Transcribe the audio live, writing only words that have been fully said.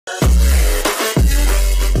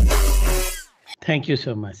Thank you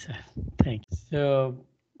so much, sir. Thank you. So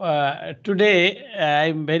today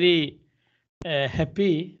I'm very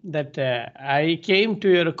happy that I came to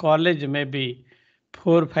your college maybe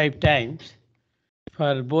 4 or 5 times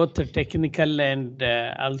for both the technical and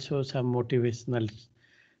also some motivational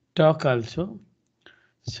talk also.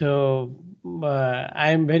 So I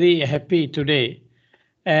am very happy today.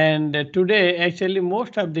 And today, actually,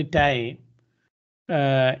 most of the time,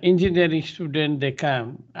 engineering student they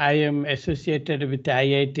come. I am associated with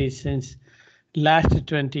IIT since last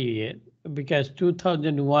 20 years because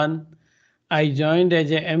 2001 I joined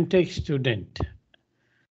as a MTech student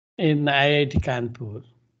in IIT Kanpur.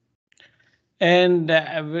 And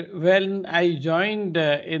when I joined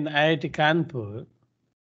in IIT Kanpur,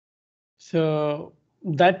 so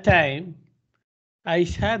that time I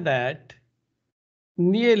saw that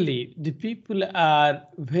nearly the people are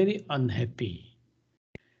very unhappy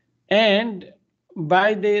and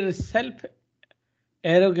by their self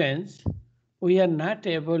arrogance we are not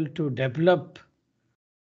able to develop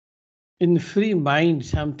in free mind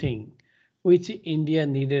something which India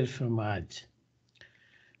needed from us.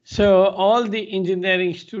 So all the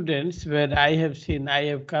engineering students where I have seen, I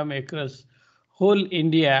have come across whole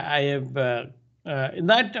India. I have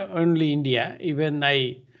not only India, even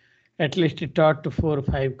I at least taught to 4 or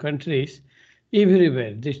 5 countries.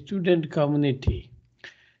 Everywhere, the student community,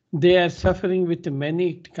 they are suffering with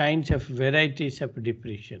many kinds of varieties of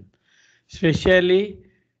depression. Especially,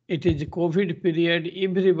 it is COVID period.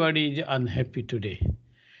 Everybody is unhappy today.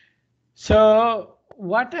 So,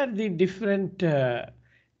 what are the different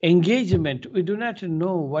engagement? We do not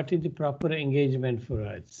know what is the proper engagement for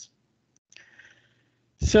us.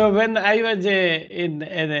 So when I was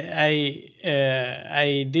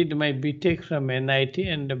I did my BTech from NIT,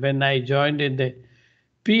 and when I joined in the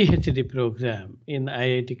PhD program in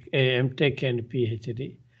IIT, MTech and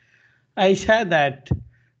PhD, I saw that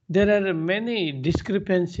there are many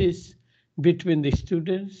discrepancies between the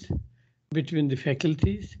students, between the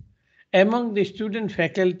faculties, among the student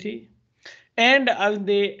faculty, and all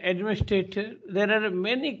the administrator. There are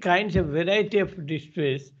many kinds of variety of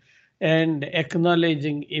distress and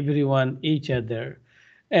acknowledging everyone, each other,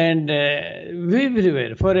 and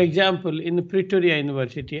everywhere. For example, in Pretoria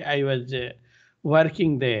University, I was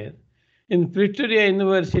working there. In Pretoria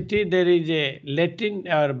University, there is a Latin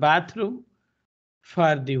or bathroom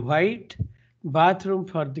for the white, bathroom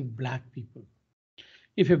for the black people.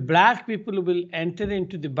 If a black people will enter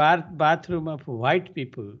into the bathroom of white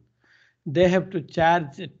people, they have to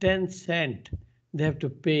charge 10 cent. They have to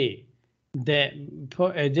pay as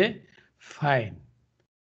a fine.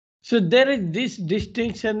 So there is this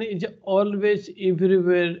distinction is always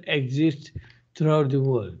everywhere exists throughout the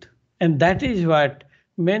world. And that is what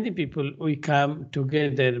many people we come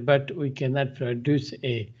together, but we cannot produce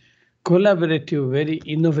a collaborative, very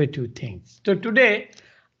innovative things. So today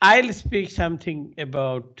I'll speak something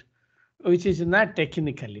about which is not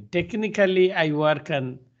technically. Technically, I work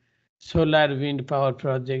on solar wind power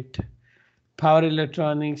project, power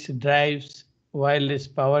electronics, drives, wireless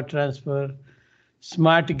power transfer,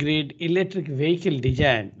 smart grid, electric vehicle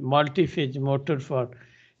design, multi-phase motor for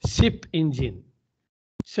ship engine.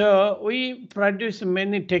 So we produce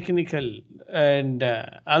many technical and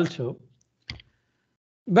also,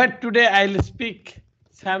 but today I'll speak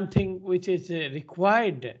something which is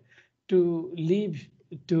required to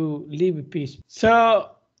live peace.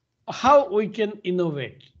 So how we can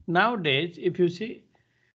innovate nowadays? If you see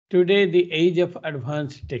today the age of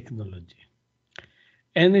advanced technology,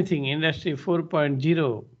 anything industry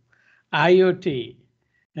 4.0, IoT,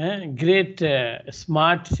 great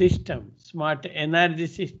smart system, smart energy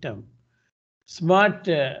system, smart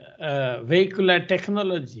vehicular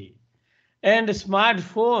technology, and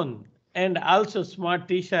smartphone, and also smart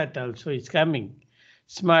t-shirt also is coming,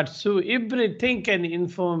 smart shoe, everything can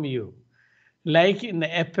inform you. Like in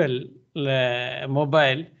the Apple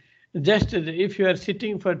mobile, just if you are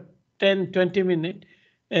sitting for 10-20 minutes,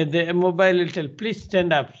 the mobile will tell, please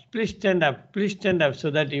stand up, please stand up, please stand up, so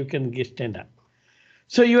that you can stand up.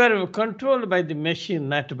 So you are controlled by the machine,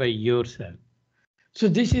 not by yourself. So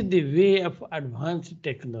this is the way of advanced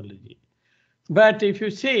technology. But if you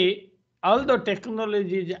see, although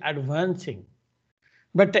technology is advancing,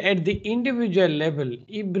 but at the individual level,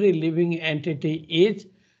 every living entity is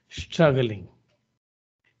struggling.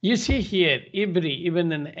 You see here,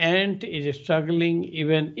 even an ant is struggling,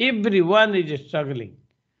 even everyone is struggling.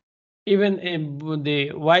 Even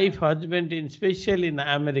the wife, husband, especially in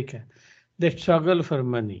America, they struggle for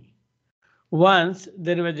money. Once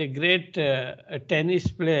there was a great tennis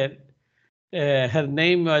player, her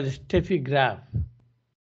name was Steffi Graf.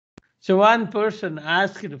 So one person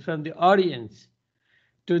asked from the audience,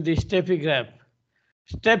 to the Steffigraph.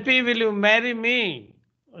 Steppy, will you marry me?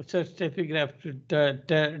 So Steffigraph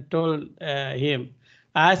told him,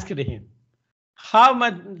 asked him, how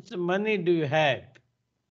much money do you have?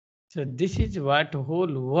 So this is what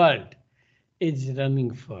whole world is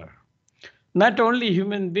running for. Not only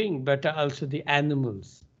human being, but also the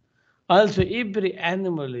animals. Also, every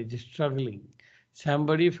animal is struggling.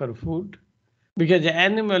 Somebody for food, because the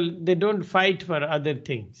animal, they don't fight for other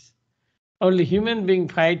things. Only human being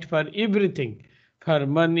fight for everything, for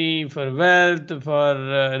money, for wealth, for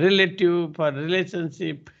relative, for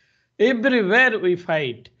relationship. Everywhere we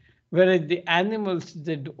fight, whereas the animals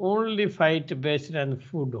that only fight based on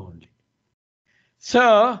food only.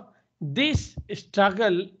 So this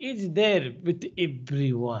struggle is there with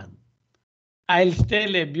everyone. I'll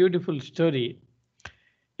tell a beautiful story.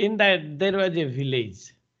 In that there was a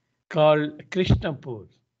village called Krishnapur.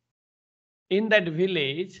 In that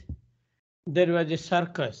village, there was a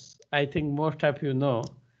circus. I think most of you know.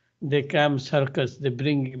 They come circus, they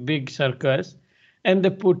bring big circus and they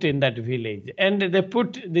put in that village. And they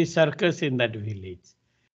put the circus in that village.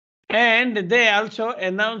 And they also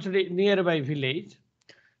announced the nearby village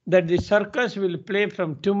that the circus will play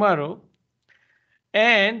from tomorrow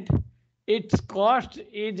and its cost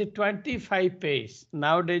is 25 paise.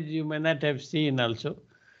 Nowadays you may not have seen also,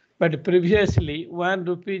 but previously 1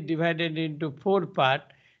 rupee divided into 4 part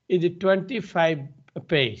is 25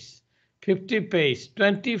 paise, 50 paise,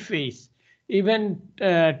 20 paise, even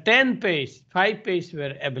 10 paise, 5 paise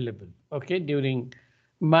were available. Okay, during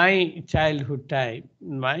my childhood time,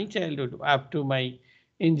 up to my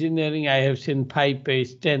engineering, I have seen 5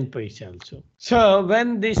 paise, 10 paise also. So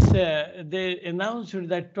when this they announced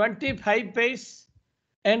that 25 paise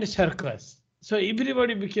and circus, so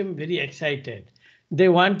everybody became very excited. They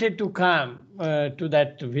wanted to come to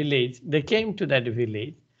that village. They came to that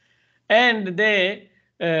village, and they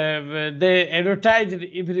advertised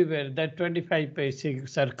everywhere that 25 paise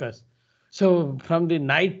circus. So from the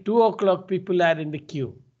night 2 o'clock, people are in the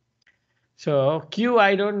queue. So queue,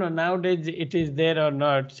 I don't know nowadays it is there or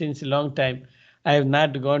not. Since a long time, I have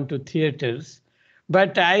not gone to theaters,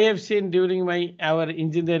 but I have seen during our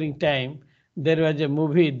engineering time there was a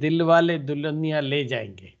movie Dilwale Dulhaniya Le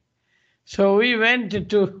Jayenge. So we went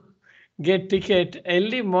to get ticket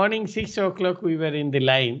early morning 6 o'clock. We were in the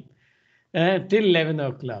line till 11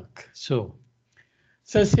 o'clock. So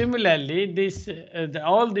similarly,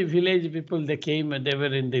 all the village people they came. They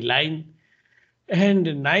were in the line.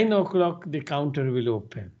 And 9 o'clock the counter will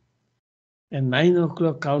open. And 9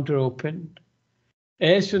 o'clock counter opened.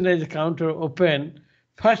 As soon as the counter opened,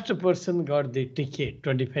 first person got the ticket,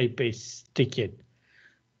 25 paise ticket.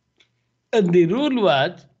 And the rule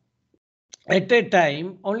was, at a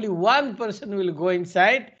time, only one person will go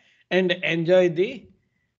inside and enjoy the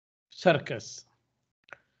circus.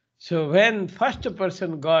 So when first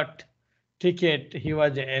person got ticket, he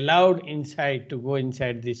was allowed inside to go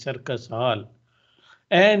inside the circus hall.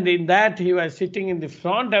 And in that he was sitting in the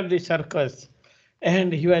front of the circus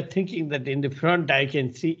and he was thinking that in the front I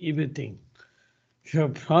can see everything.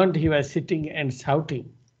 So front he was sitting and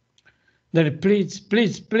shouting that please,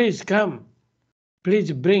 please, please come,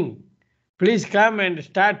 please bring, please come and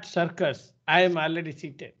start circus. I am already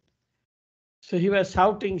seated. So he was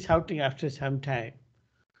shouting after some time.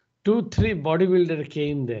 2-3 bodybuilders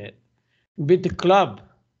came there with club,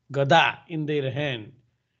 gada in their hand.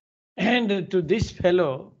 And to this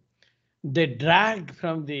fellow, they drag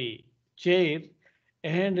from the chair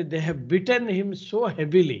and they have beaten him so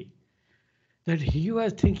heavily that he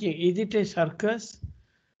was thinking, is it a circus?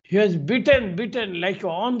 He was beaten like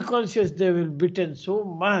unconscious. They were beaten so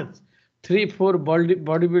much. 3-4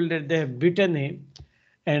 bodybuilders, they have beaten him.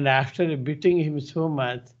 And after beating him so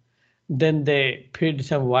much, then they fed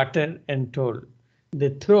some water and told, they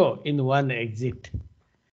throw in one exit.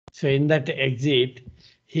 So in that exit,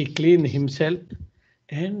 he cleaned himself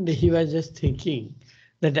and he was just thinking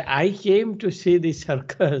that I came to see the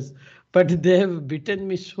circus, but they have beaten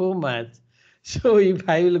me so much. So if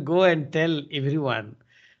I will go and tell everyone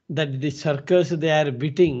that the circus they are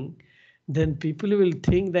beating, then people will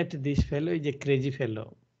think that this fellow is a crazy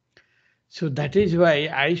fellow. So that is why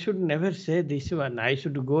I should never say this one. I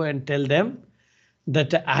should go and tell them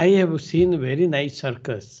that I have seen very nice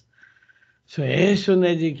circus. So as soon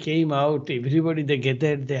as he came out, everybody they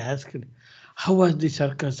gathered, they asked, how was the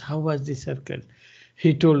circus? How was the circus?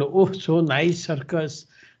 He told, oh, so nice circus.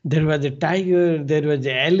 There was a tiger, there was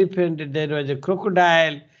an elephant, there was a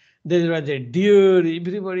crocodile, there was a deer.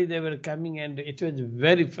 Everybody they were coming and it was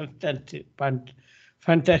very fantastic.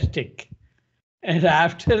 And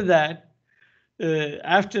after that,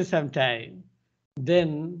 after some time,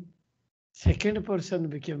 then Second person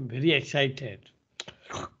became very excited.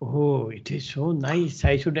 Oh, it is so nice.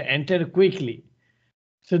 I should enter quickly.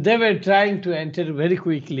 So they were trying to enter very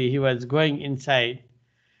quickly. He was going inside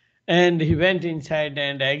and he went inside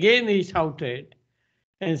and again he shouted.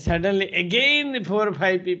 And suddenly again 4 or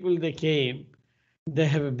 5 people they came. They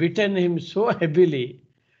have beaten him so heavily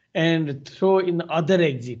and throw in other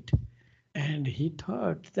exit. And he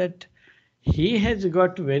thought that he has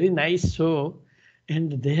got very nice show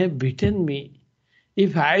and they have beaten me.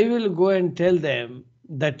 If I will go and tell them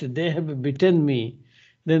that they have beaten me,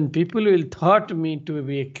 then people will thought me to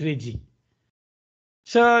be crazy.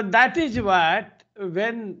 So that is what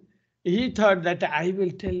when he thought that I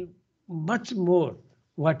will tell much more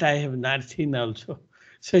what I have not seen also.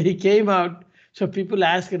 So he came out. So people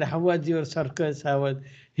asked, how was your circus? How was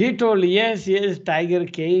he told, yes, yes, tiger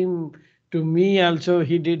came to me also.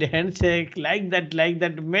 He did handshake like that, like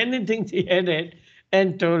that. Many things he added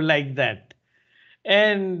and told like that.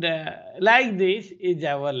 And like this is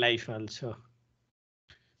our life also.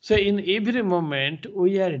 So in every moment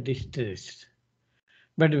we are distressed.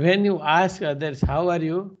 But when you ask others, how are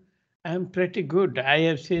you? I'm pretty good. I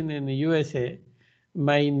have seen in the USA,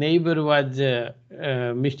 my neighbor was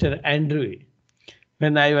Mr. Andrew.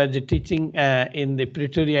 When I was teaching in the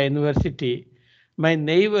Pretoria University, my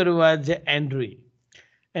neighbor was Andrew.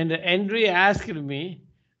 And Andrew asked me,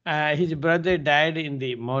 his brother died in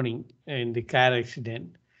the morning in the car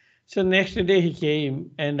accident. So next day he came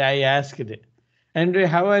and I asked, Andrew,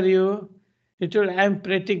 how are you? He told, I'm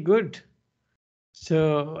pretty good.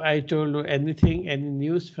 So I told, anything, any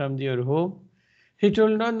news from your home? He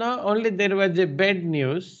told, no, no, only there was a bad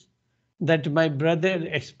news that my brother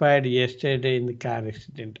expired yesterday in the car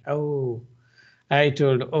accident. Oh, I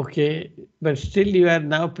told, okay, but still you are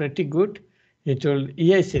now pretty good. He told,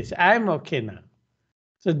 yes, yes, I'm okay now.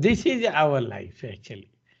 So this is our life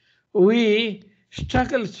actually. We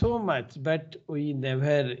struggle so much, but we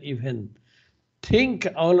never even think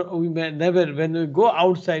all we may never when we go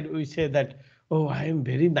outside we say that, oh, I am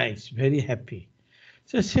very nice, very happy.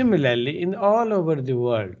 So similarly in all over the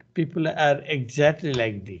world people are exactly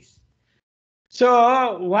like this.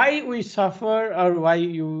 So why we suffer or why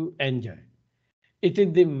you enjoy? It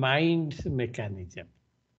is the mind's mechanism.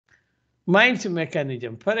 Mind's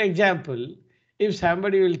mechanism. For example, if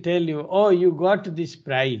somebody will tell you, oh, you got this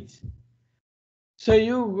prize, so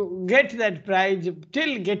you get that prize.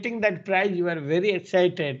 Till getting that prize, you are very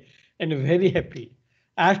excited and very happy.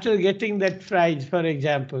 After getting that prize, for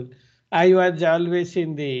example, I was always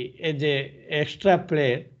in the as a extra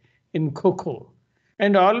player in Kho,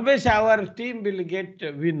 and always our team will get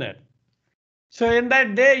a winner. So in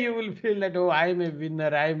that day, you will feel that, oh, I am a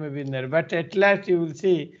winner, I am a winner. But at last, you will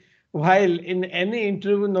see, while in any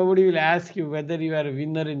interview, nobody will ask you whether you are a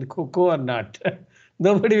winner in Kho or not.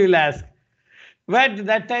 Nobody will ask. But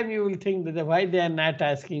that time you will think that why they are not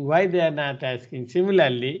asking, why they are not asking.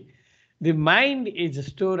 Similarly, the mind is a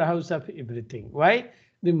storehouse of everything. Why?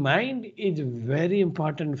 The mind is a very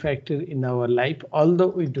important factor in our life, although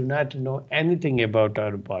we do not know anything about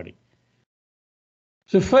our body.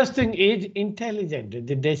 So first thing is intelligent,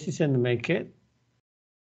 the decision maker,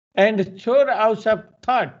 and storehouse of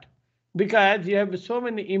thought, because you have so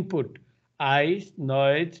many input: eyes,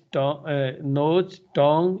 nose,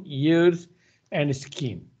 tongue, ears, and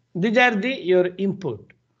skin. These are your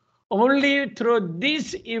input. Only through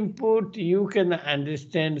this input you can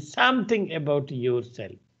understand something about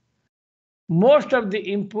yourself. Most of the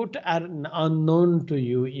input are unknown to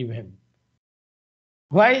you even.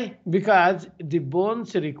 Why? Because the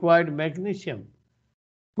bones required magnesium.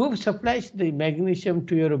 Who supplies the magnesium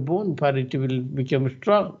to your bone for it will become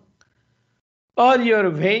strong? Or your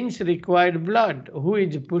veins required blood. Who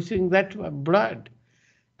is pushing that blood?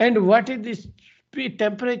 And what is the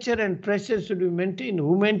temperature and pressure should you maintain?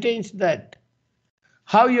 Who maintains that?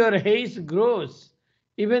 How your hair grows?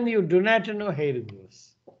 Even you do not know hair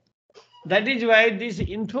grows. That is why this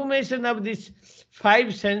information of these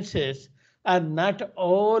 5 senses are not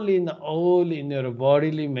all in your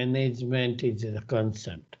bodily management is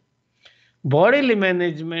concerned. Bodily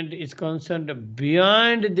management is concerned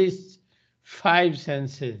beyond these 5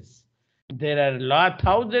 senses. There are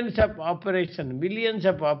thousands of operations, millions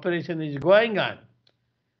of operations is going on.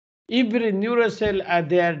 Every neurocell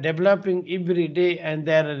they are developing every day and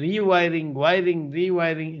they are rewiring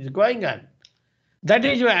is going on. That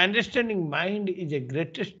is why understanding mind is a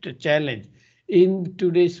greatest challenge in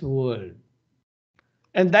today's world.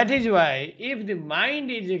 And that is why if the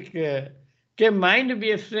mind is can mind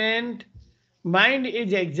be a friend, mind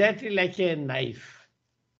is exactly like a knife.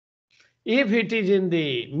 If it is in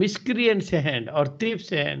the miscreant's hand or thief's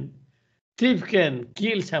hand, thief can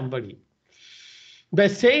kill somebody. The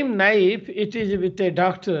same knife, it is with a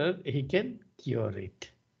doctor, he can cure it.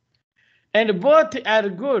 And both are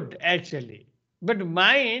good actually. But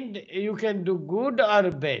mind, you can do good or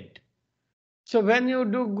bad. So when you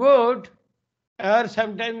do good, or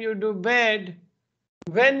sometimes you do bad,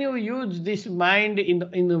 when you use this mind in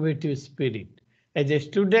innovative spirit as a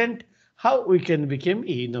student, how we can become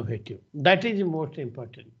innovative, that is most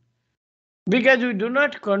important. Because we do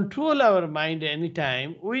not control our mind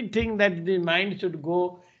anytime, we think that the mind should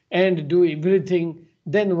go and do everything,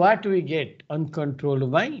 then what we get? Uncontrolled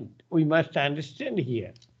mind. We must understand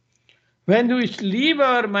here. When we leave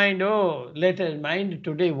our mind, oh, let us mind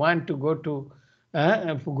today want to go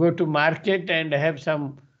to market and have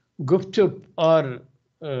some gupchup or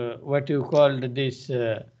what you call this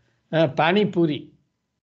pani puri.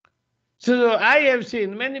 So I have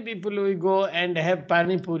seen many people will go and have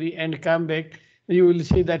pani puri and come back. You will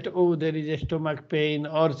see that, oh, there is a stomach pain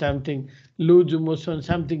or something, loose motion,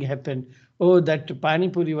 something happened. Oh, that pani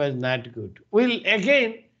puri was not good. Well,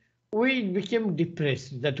 again, we became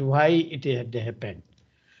depressed that why it had happened.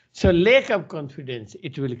 So lack of confidence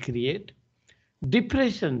it will create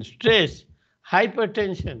depression, stress,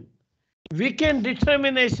 hypertension, weakened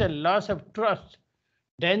determination, loss of trust,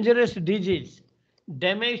 dangerous disease,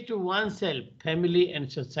 damage to oneself, family, and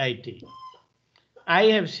society. I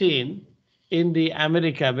have seen in the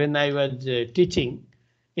America when I was teaching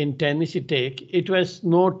in Tennessee Tech, it was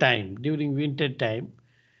snow time during winter time,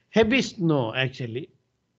 heavy snow actually.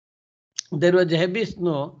 There was heavy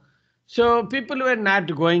snow, so people were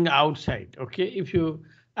not going outside. Okay, if you,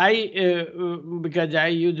 because I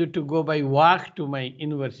used to go by walk to my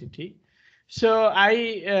university, so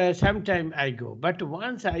I sometime I go. But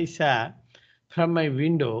once I saw from my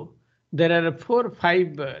window there are 4 or 5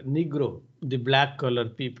 Negro, the black color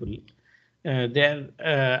people. They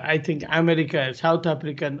are, I think, America, South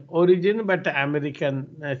African origin, but American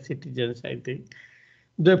citizens, I think.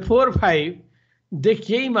 The 4 5, they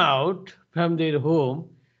came out from their home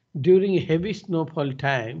during heavy snowfall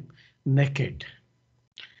time naked.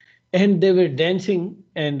 And they were dancing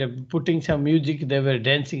and putting some music, they were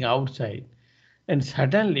dancing outside. And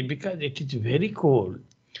suddenly, because it is very cold,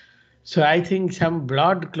 so I think some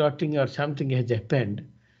blood clotting or something has happened.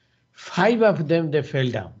 5 of them, they fell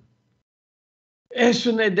down. As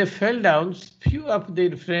soon as they fell down, few of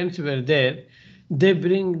their friends were there. They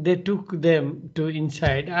took them to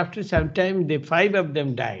inside. After some time, the 5 of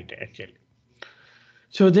them died actually.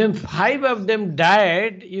 So then 5 of them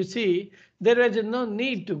died. You see, there was no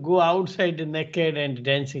need to go outside naked and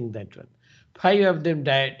dancing that one. 5 of them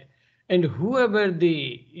died, and whoever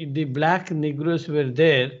the black Negroes were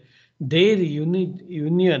there, their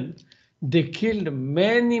union, they killed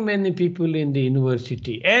many people in the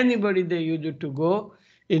university. Anybody they used to go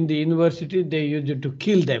in the university, they used to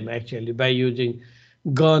kill them actually by using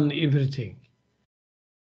gun, everything.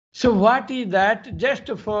 So what is that? Just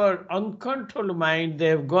for uncontrolled mind, they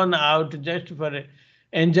have gone out just for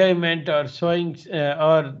enjoyment or showing,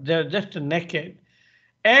 or they're just naked,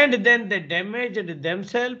 and then they damaged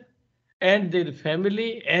themselves and their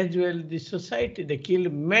family as well the society. They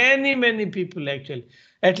killed many people actually.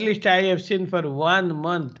 At least I have seen for 1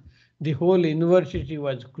 month the whole university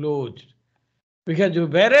was closed because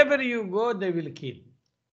wherever you go they will kill.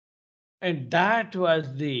 And that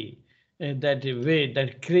was the that way,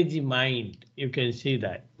 that crazy mind, you can see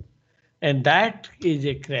that. And that is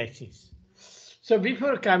a crisis. So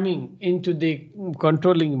before coming into the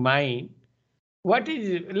controlling mind, what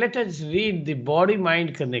is, let us read the body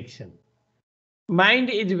mind connection.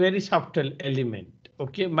 Mind is a very subtle element.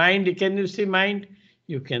 Okay, mind, can you see mind?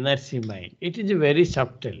 You cannot see mind. It is very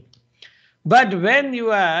subtle. But when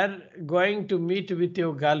you are going to meet with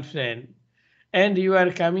your girlfriend and you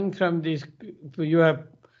are coming from this, you are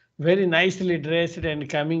very nicely dressed and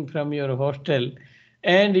coming from your hostel,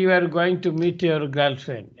 and you are going to meet your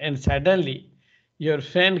girlfriend, and suddenly your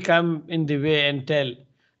friend come in the way and tell,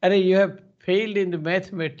 "Arey, you have failed in the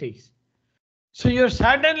mathematics." So you're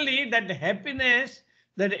suddenly that happiness,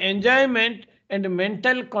 that enjoyment and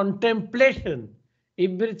mental contemplation,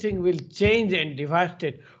 everything will change and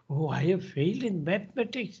devastate. Oh, I have failed in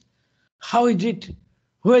mathematics. How is it?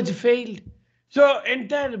 Who has failed? So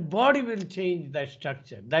entire body will change the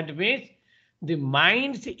structure. That means the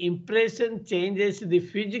mind's impression changes the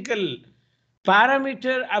physical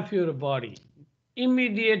parameter of your body.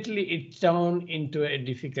 Immediately it turns into a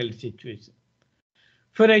difficult situation.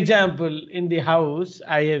 For example, in the house,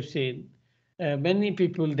 I have seen many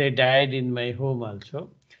people, they died in my home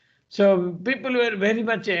also. So people were very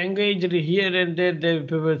much engaged here and there.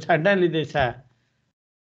 People, suddenly they saw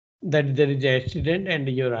that there is an accident and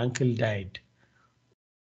your uncle died.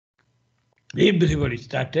 Everybody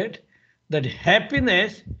started that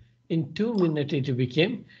happiness. In 2 minutes it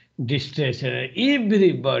became distress.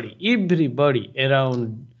 Everybody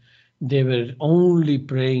around, they were only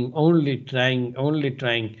praying, only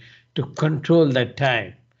trying to control that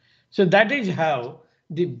time. So that is how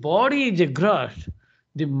the body is gross.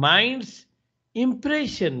 The mind's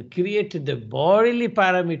impression creates the bodily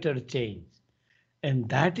parameter change. And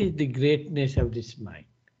that is the greatness of this mind.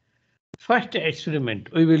 First experiment,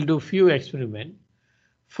 we will do few experiments.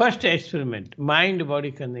 First experiment,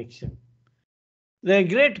 mind-body connection. The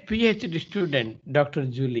great PhD student, Dr.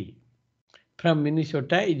 Julie, from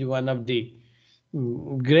Minnesota, is one of the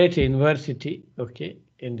great university, okay,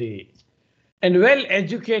 in the and well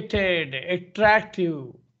educated,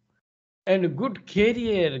 attractive, and good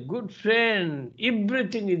career, good friend,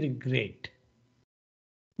 everything is great.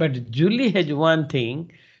 But Julie has one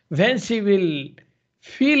thing, when she will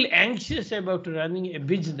feel anxious about running a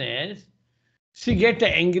business, she get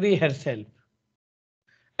angry herself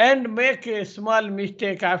and make a small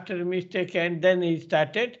mistake after mistake, and then he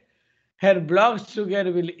started her blood sugar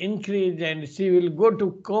will increase and she will go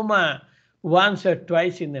to coma once or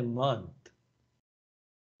twice in a month.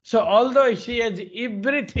 So although she has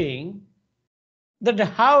everything, that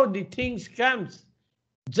how the things comes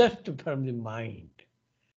just from the mind.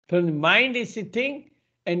 From the mind is the thing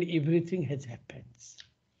and everything has happens.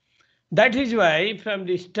 That is why from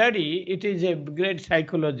the study, it is a great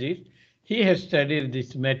psychologist. He has studied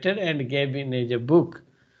this matter and gave in a book.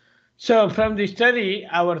 So from the study,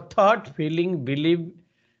 our thought, feeling, belief,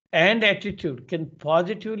 and attitude can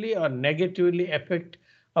positively or negatively affect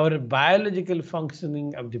our biological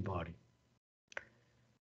functioning of the body.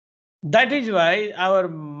 That is why our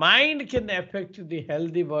mind can affect the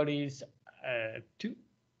healthy bodies too.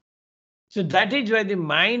 So that is why the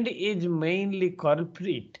mind is mainly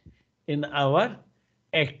culprit in our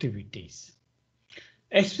activities.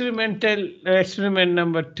 Experiment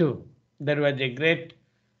number 2. There was a great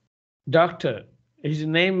doctor. His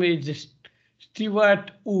name is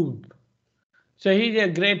Stewart Wood. So he's a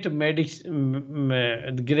great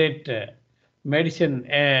medicine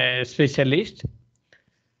specialist,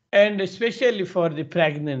 and especially for the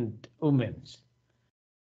pregnant women.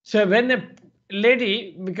 So when a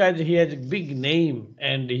lady, because he has a big name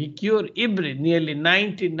and he cure nearly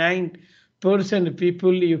 99%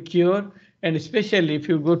 people you cure, and especially if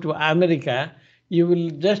you go to America, you will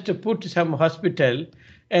just put some hospital,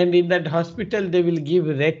 and in that hospital they will give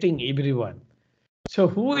rating everyone. So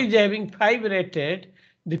who is having 5 rated,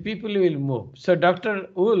 the people will move. So Dr.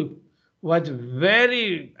 Wolf was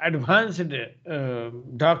very advanced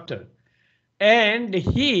doctor, and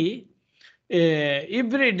he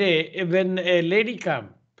every day when a lady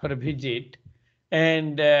come for a visit,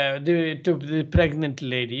 and to the pregnant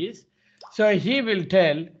ladies, so he will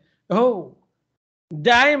tell, oh,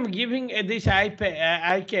 I am giving this eye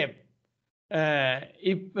cap,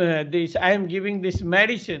 if this I am giving this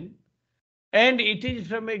medicine, and it is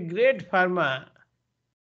from a great pharma,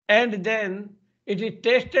 and then it is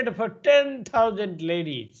tested for 10,000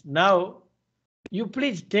 ladies. Now you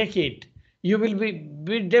please take it, you will be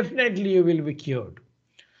definitely you will be cured.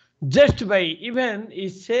 Just by even he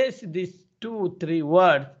says these 2 3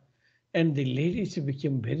 words, and the ladies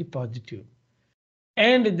become very positive,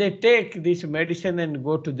 and they take this medicine and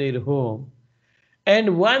go to their home,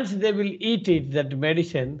 and once they will eat it, that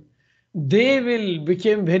medicine, they will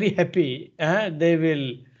become very happy. They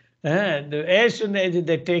will, as soon as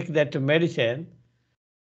they take that medicine,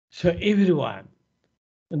 so everyone,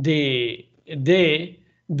 they they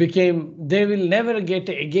will never get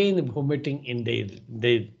again vomiting in their,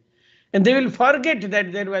 and they will forget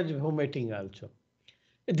that there was vomiting also.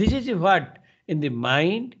 This is what in the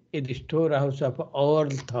mind is the storehouse of all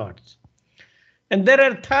thoughts. And there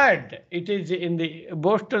are third, it is in the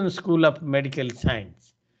Boston School of Medical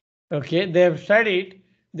Science. Okay, they have studied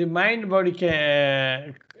the mind-body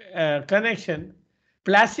connection,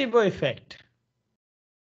 placebo effect.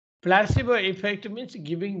 Placebo effect means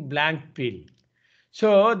giving blank pill.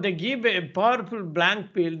 So they give a powerful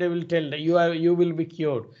blank pill. They will tell that you will be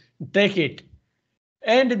cured. Take it,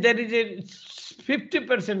 and there is a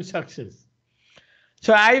 50% success.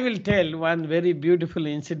 So I will tell one very beautiful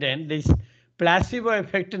incident. This placebo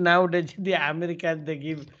effect nowadays, the Americans, they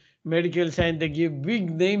give medical science, they give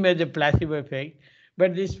big name as a placebo effect.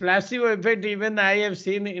 But this placebo effect, even I have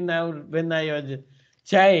seen in our when I was a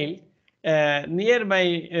child, near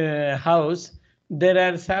my house, there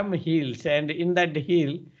are some hills, and in that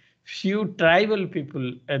hill, few tribal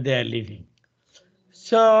people they are living.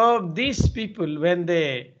 So these people, when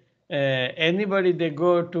they anybody they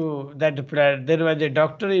go to that, there was a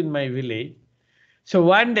doctor in my village. So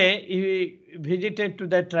one day he visited to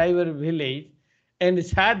the tribal village and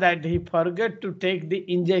saw that he forgot to take the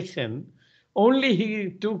injection. Only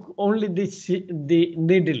he took only the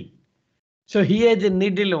needle. So he has a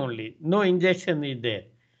needle only, no injection is there.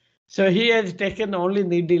 So he has taken only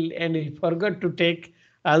needle and he forgot to take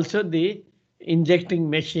also the injecting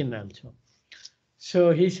machine also.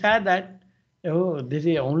 So he said that, oh, this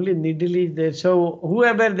is only needle is there. So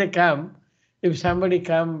whoever they come, if somebody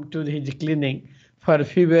come to his clinic for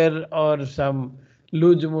fever or some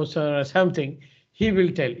loose motion or something, he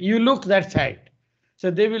will tell, you look that side.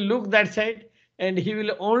 So they will look that side and he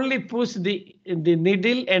will only push the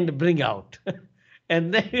needle and bring out.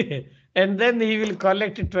 and then and then he will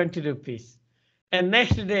collect 20 rupees. And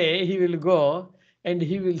next day he will go and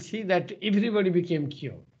he will see that everybody became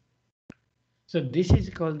cured. So this is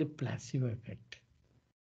called the placebo effect.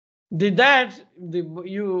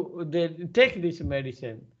 You they take this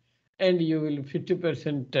medicine and you will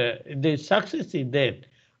 50% the success is there,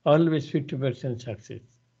 always 50% success.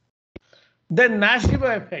 Then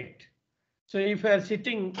nocebo effect. So if you are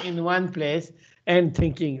sitting in one place and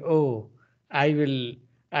thinking, oh, I will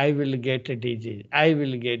I will get a disease, I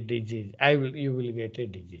will get disease, you will get a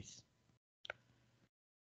disease.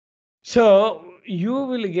 So you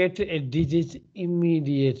will get a disease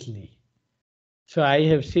immediately. So I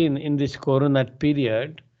have seen in this corona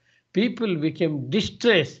period, people became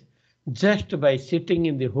distressed just by sitting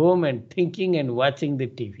in the home and thinking and watching the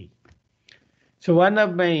TV. So one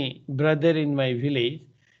of my brother in my village,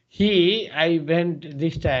 I went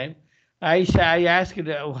this time, I asked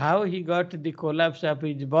how he got the collapse of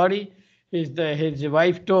his body. His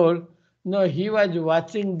wife told, no, he was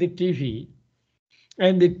watching the TV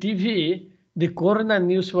and the TV, the corona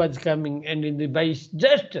news was coming, and by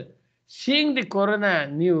just seeing the corona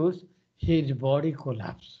news, his body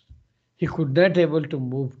collapsed. He could not able to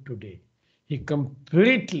move today. He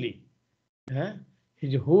completely, eh,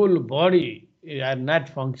 his whole body are not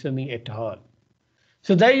functioning at all.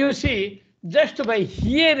 So there you see, just by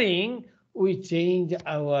hearing, we change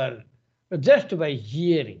just by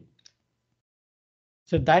hearing.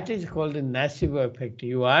 So that is called the nocebo effect.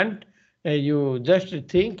 You just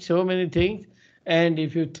think so many things, and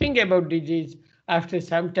if you think about disease, after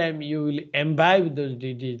some time you will imbibe those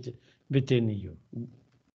diseases within you.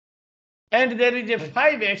 And there is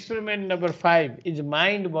a experiment number 5 is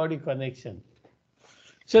mind-body connection.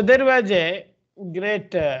 So there was a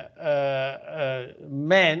great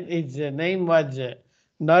man, his name was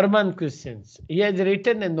Norman Cousins. He has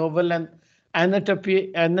written a novel on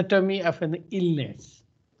anatomy of an illness.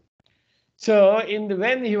 So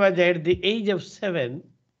when he was at the age of 7,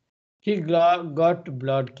 he got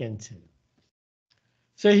blood cancer.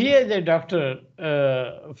 So he has a doctor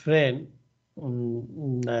friend,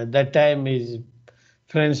 that time his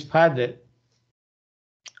friend's father.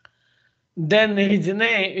 Then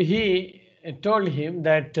he told him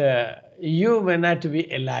that you may not be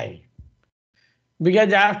alive.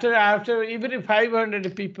 Because after every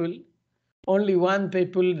 500 people, only one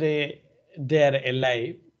people they are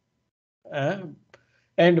alive.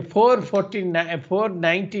 And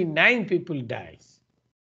 499 people dies.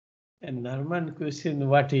 And Norman questioned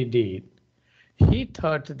what he did. He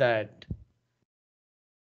thought that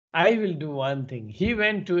I will do one thing. He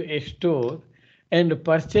went to a store and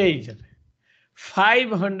purchased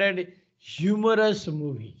 500 humorous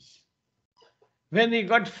movies. When he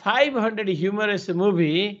got 500 humorous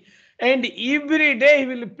movie, and every day he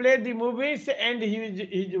will play the movies and he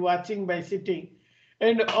is watching by sitting.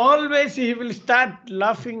 And always he will start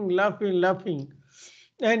laughing.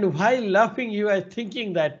 And while laughing, he was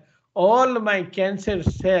thinking that all my cancer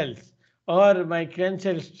cells or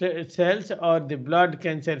the blood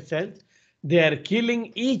cancer cells, they are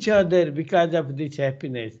killing each other because of this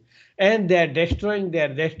happiness. And they are destroying.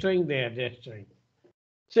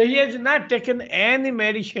 So he has not taken any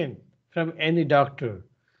medicine from any doctor.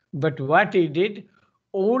 But what he did,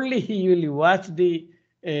 only he will watch the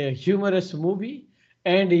humorous movie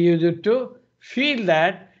and he used to feel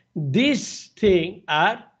that these things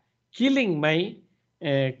are killing my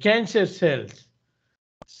cancer cells.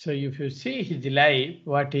 So if you see his life,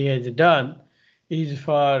 what he has done is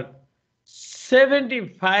for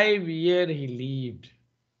 75 years he lived.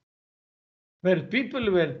 Where people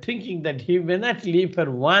were thinking that he may not live for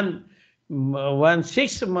one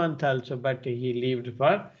 6 month also, but he lived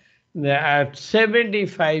for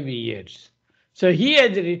 75 years. So he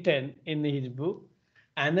has written in his book,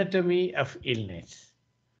 Anatomy of Illness.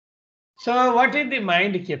 So what is the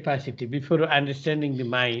mind capacity? Before understanding the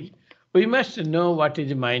mind, we must know what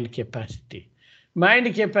is mind capacity.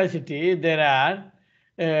 Mind capacity, there are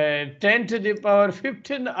 10 to the power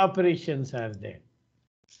 15 operations are there.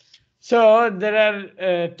 So there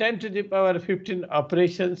are 10 to the power 15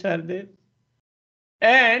 operations are there.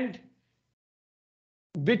 And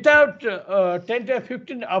without 10 to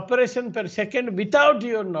 15 operation per second, without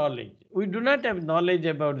your knowledge, we do not have knowledge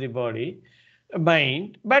about the body,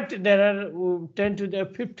 mind, but there are 10 to the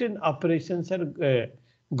 15 operations are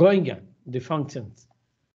going on, the functions.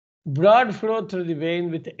 Blood flow through the vein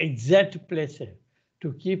with exact pressure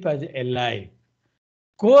to keep us alive.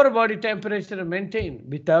 Core body temperature maintained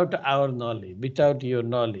without our knowledge, without your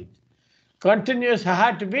knowledge. Continuous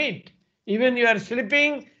heartbeat. Even you are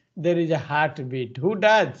sleeping, there is a heartbeat. Who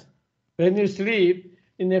does? When you sleep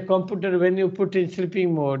in a computer, when you put in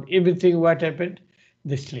sleeping mode, everything what happened?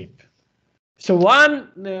 They sleep. So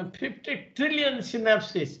 50 trillion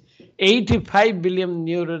synapses, 85 billion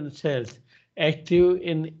neuron cells active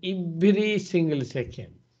in every single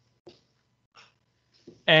second.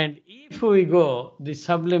 And if we go the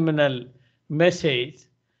subliminal message,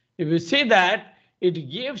 if you see that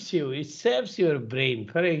it gives you, it saves your brain.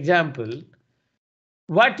 For example,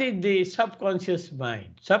 what is the subconscious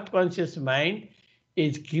mind? Subconscious mind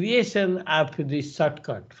is creation of the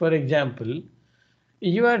shortcut. For example,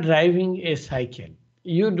 you are driving a cycle.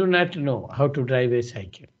 You do not know how to drive a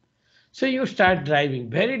cycle. So you start driving,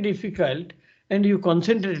 very difficult, and you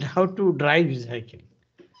concentrate how to drive a cycle.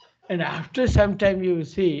 And after some time you will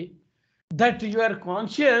see that you are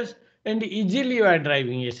conscious and easily you are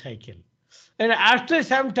driving a cycle. And after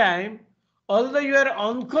some time, although you are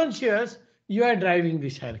unconscious, you are driving the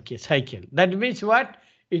cycle. That means what?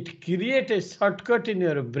 It creates a shortcut in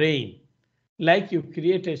your brain, like you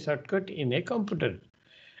create a shortcut in a computer.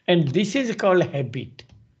 And this is called habit.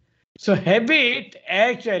 So habit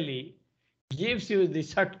actually gives you the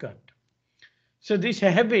shortcut. So this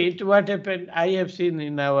habit, what happened, I have seen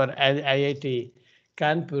in our IIT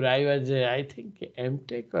Kanpur, I was, I think,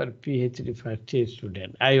 MTech or PhD first year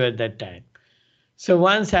student. I was that time. So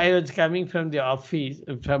once I was coming from the office,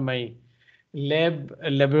 from my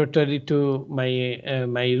laboratory to my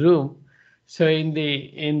room. So in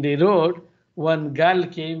the road, one girl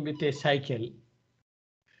came with a cycle,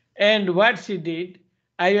 and what she did,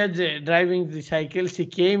 I was driving the cycle. She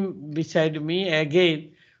came beside me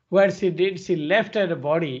again. What she did, she left her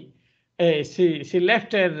body. She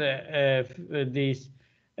left her this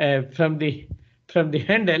from the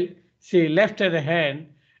handle. She left her hand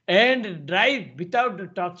and drive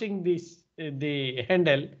without touching this the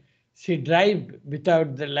handle. She drive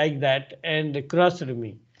without like that and crossed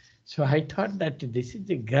me. So I thought that this is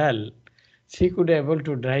a girl. She could be able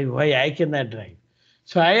to drive. Why I cannot drive?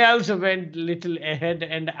 So I also went little ahead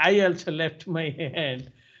and I also left my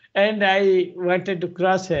hand and I wanted to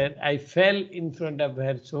cross her. I fell in front of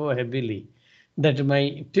her so heavily that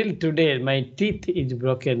my till today my teeth is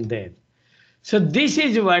broken there. So this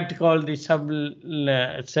is what called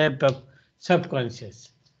the shape of subconscious.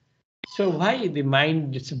 So why the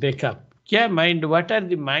mind's backup? Yeah, mind. What are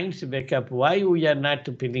the mind's backup? Why we are not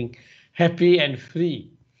feeling happy and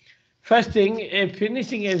free? First thing,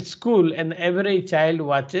 finishing a school, an average child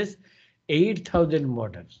watches 8,000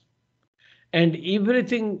 models. And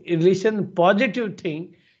everything, listen, positive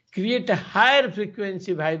thing, create a higher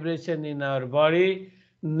frequency vibration in our body.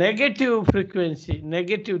 Negative frequency,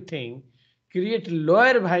 negative thing, create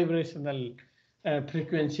lower vibrational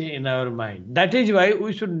frequency in our mind. That is why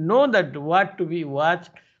we should know that what to be watched,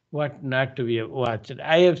 what not to be watched.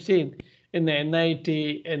 I have seen in the NIT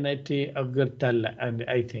Agartala, and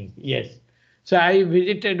I think, yes. So I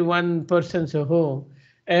visited one person's home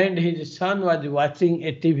and his son was watching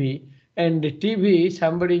a TV, and the TV,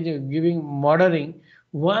 somebody is giving murdering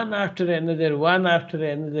one after another, one after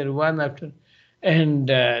another, one after, and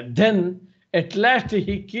then at last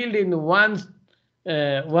he killed in one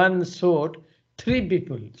shot 3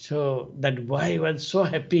 people. So that boy was so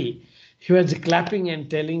happy. He was clapping and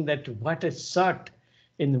telling that what a shot.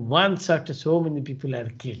 In one shot, so many people are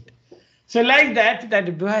killed. So like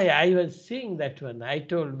that boy, I was seeing that one. I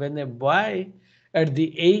told when a boy at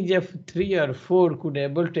the age of 3 or 4 could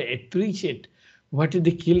able to appreciate what is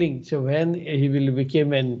the killing. So when he will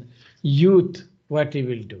become an youth, what he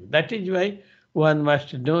will do. That is why one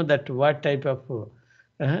must know that what type of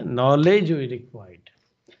knowledge we required.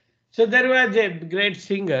 So there was a great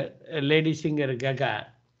singer, a lady singer, Gaga.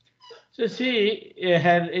 So she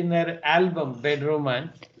had in her album, Bad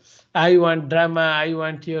Romance, I want drama, I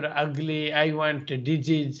want your ugly, I want a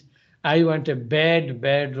disease, I want a bad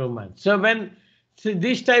romance. So when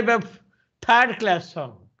this type of third class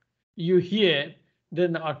song you hear,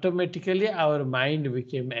 then automatically our mind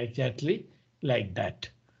became exactly like that.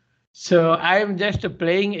 So I am just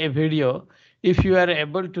playing a video. If you are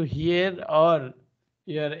able to hear or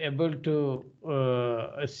you are able to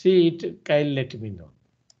see it, kindly let me know.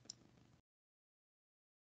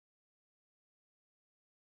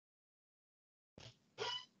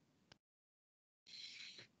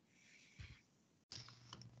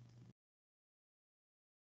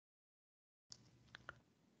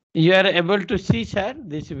 You are able to see, sir,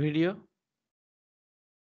 this video?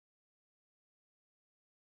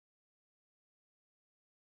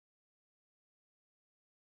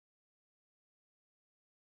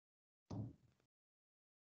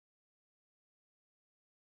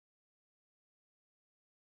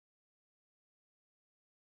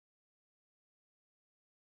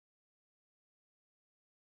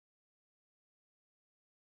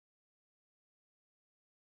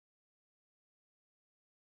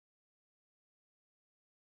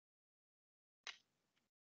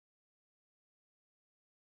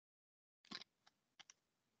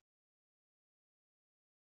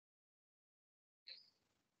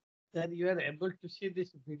 Sir, you are able to see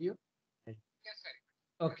this video? Yes,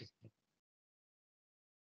 sir. Okay.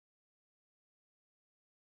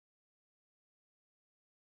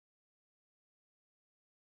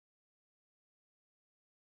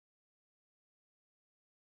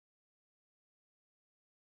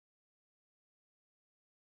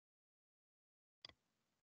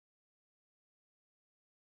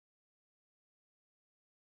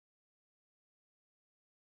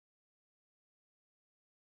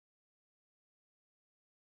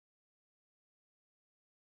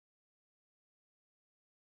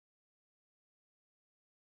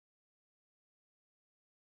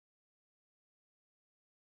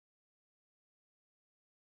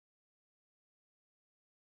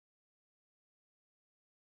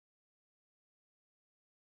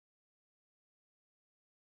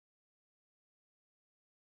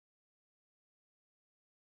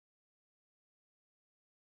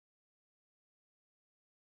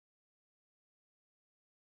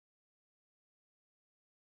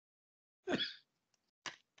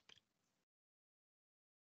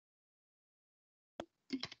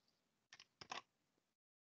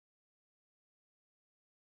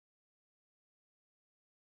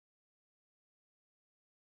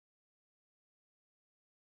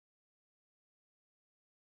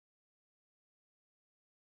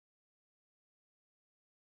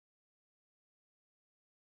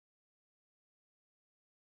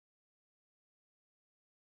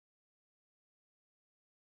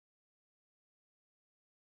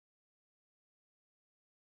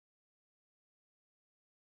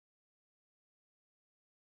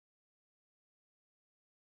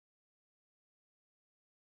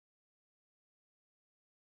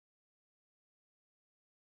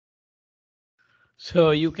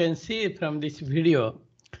 So you can see from this video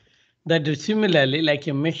that similarly, like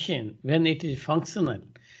a machine, when it is functional,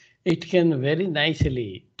 it can very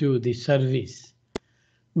nicely do the service.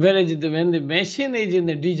 Whereas when the machine is in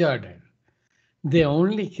a disorder, they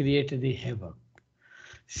only create the havoc.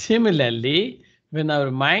 Similarly, when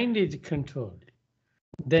our mind is controlled,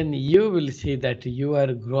 then you will see that you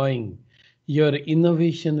are growing, your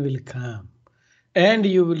innovation will come, and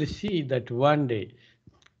you will see that one day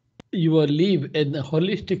you will live a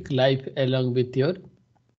holistic life along with your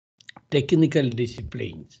technical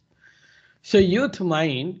disciplines. So youth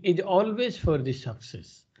mind is always for the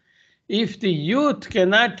success. If the youth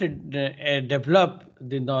cannot develop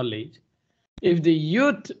the knowledge, if the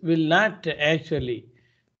youth will not actually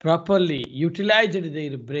properly utilize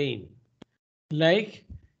their brain, like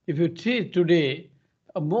if you see today,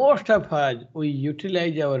 most of us, we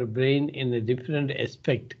utilize our brain in a different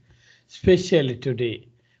aspect, especially today,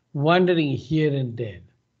 wandering here and there.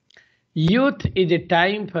 Youth is a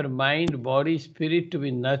time for mind, body, spirit to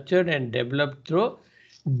be nurtured and developed through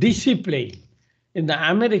discipline. In the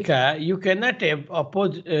America, you cannot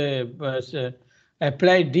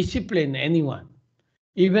apply discipline anyone.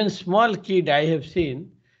 Even small kid I have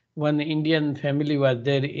seen, one Indian family was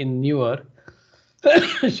there in New York.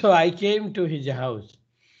 So I came to his house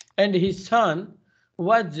and his son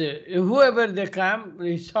was, whoever they come,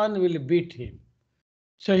 his son will beat him.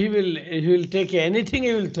 So he will take anything,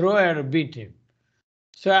 he will throw or beat him.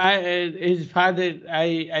 So his father,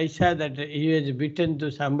 I saw that he was beaten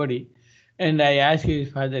to somebody, and I asked his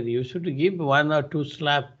father, you should give one or two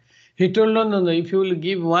slap. He told, no, no, no, if you will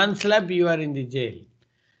give one slap, you are in the jail.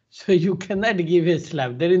 So you cannot give a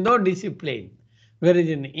slap. There is no discipline. Whereas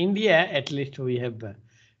in India, at least we have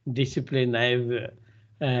discipline.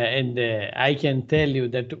 And I can tell you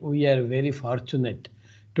that we are very fortunate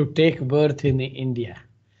to take birth in India.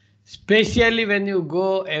 Especially when you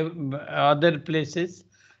go other places,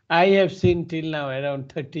 I have seen till now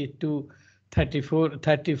around 32,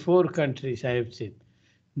 34 countries I have seen.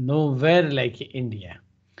 Nowhere like India.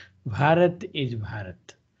 Bharat is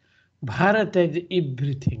Bharat. Bharat has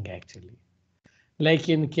everything actually. Like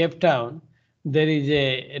in Cape Town, there is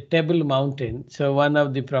a Table Mountain. So one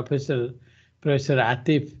of the Professor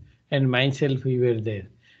Atif and myself, we were there.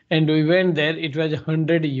 And we went there, it was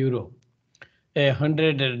 €100,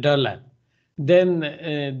 $100. Then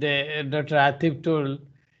the Dr. Atif told,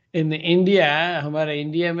 in India, हमारे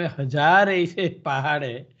India में 1000 ऐसे पहाड़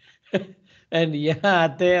है and यहाँ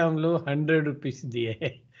आते हैं हम लोग ₹100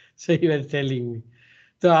 दिए. So you were telling me.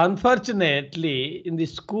 So unfortunately, in the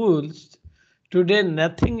schools today,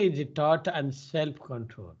 nothing is taught on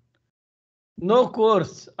self-control. No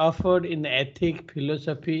course offered in ethics,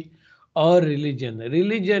 philosophy, or religion.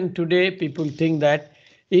 Religion today, people think that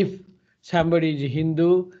if somebody is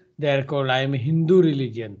Hindu, they are called I am Hindu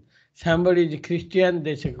religion. Somebody is Christian,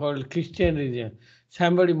 they are called Christian religion.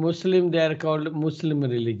 Somebody Muslim, they are called Muslim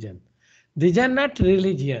religion. These are not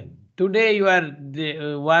religion. Today you are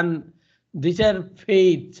the one. These are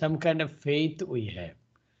faith, some kind of faith we have,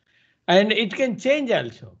 and it can change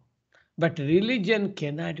also. But religion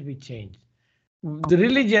cannot be changed. The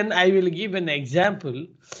religion, I will give an example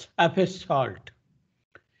of a salt.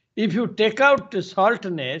 If you take out the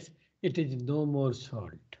saltness, it is no more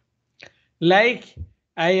salt. Like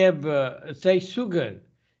I have say sugar.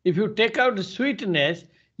 If you take out the sweetness,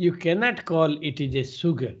 you cannot call it is a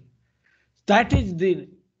sugar. That is the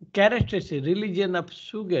characteristic religion of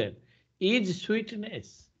sugar is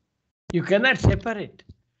sweetness. You cannot separate.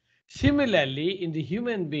 Similarly, in the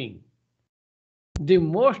human being, the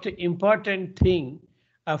most important thing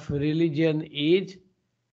of religion is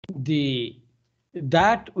the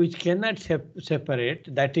that which cannot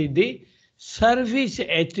separate, that is the service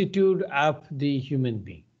attitude of the human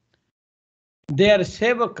being. They are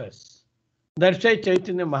sevakas. That's why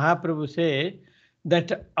Chaitanya Mahaprabhu say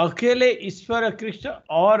that akele Ishvara Krishna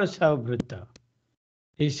or Savvrita.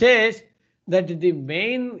 He says that the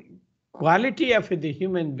main quality of the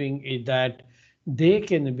human being is that they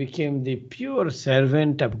can become the pure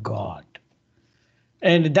servant of God.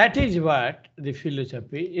 And that is what the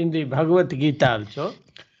philosophy in the Bhagavad Gita also.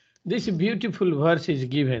 This beautiful verse is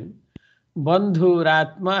given. Bandhu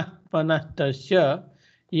ratma panastasya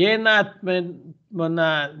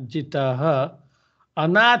yenatmana jitaha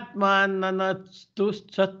anatmananastu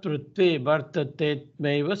satrutve vartate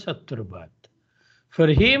meva satrubhat. For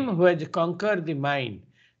him who has conquered the mind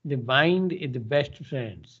is the best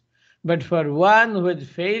friends. But for one who has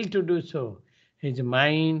failed to do so, his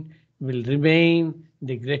mind will remain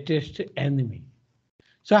the greatest enemy.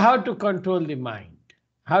 So how to control the mind?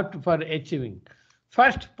 How to for achieving?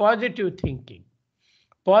 First, positive thinking.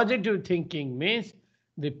 Positive thinking means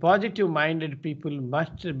the positive-minded people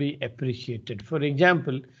must be appreciated. For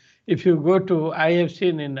example, if you go to, I have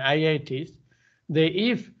seen in IITs,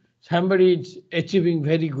 if somebody is achieving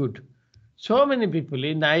very good, so many people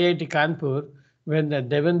in IIT Kanpur, when the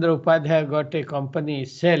Devendra Upadhyaya got a company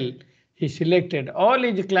cell, he selected all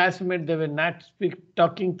his classmates, they were not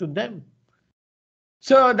talking to them.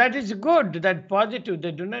 So that is good, that positive,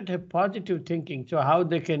 they do not have positive thinking. So how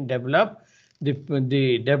they can develop,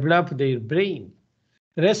 develop their brain.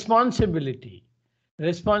 Responsibility.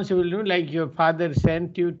 Responsibility, like your father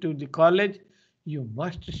sent you to the college, you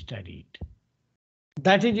must study it.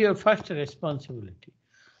 That is your first responsibility.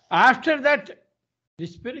 After that, the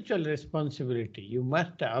spiritual responsibility, you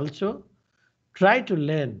must also try to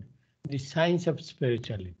learn the science of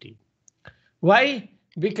spirituality. Why?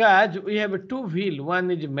 Because we have a two wheel. One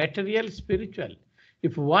is material, spiritual.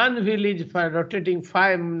 If one wheel is rotating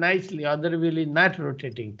fine nicely, other wheel is not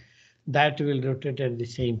rotating, that will rotate at the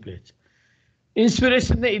same place.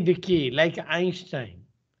 Inspiration is the key, like Einstein.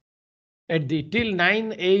 At the till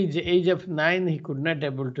age of 9, he could not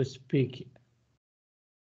able to speak.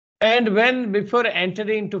 And when before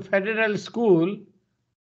entering to federal school,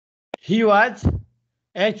 he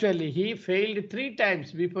failed 3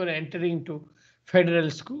 times before entering to federal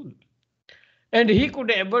school. And he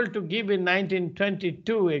could able to give in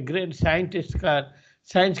 1922 a great science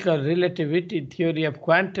called relativity, theory of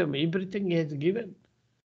quantum, everything he has given.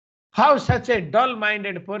 How such a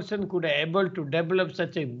dull-minded person could able to develop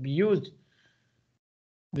such a huge,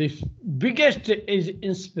 the biggest is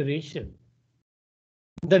inspiration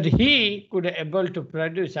that he could able to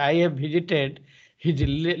produce. I have visited his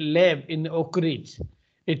lab in Oak Ridge.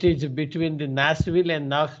 It is between the Nashville and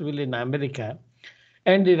Knoxville in America.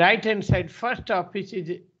 And the right hand side first office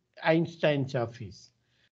is Einstein's office.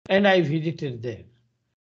 And I visited there.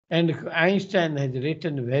 And Einstein has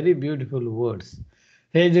written very beautiful words.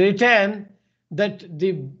 He has written that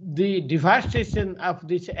the devastation of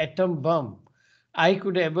this atom bomb I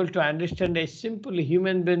could able to understand a simple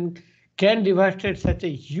human being can devastate such a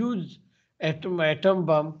huge atom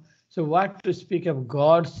bomb. So what to speak of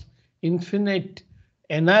God's infinite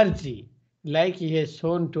energy, like he has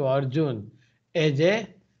shown to Arjun as a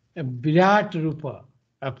Virat Rupa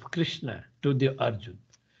of Krishna to the Arjun.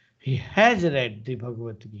 He has read the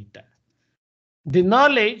Bhagavad Gita. The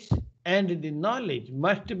knowledge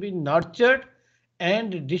must be nurtured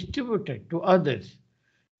and distributed to others,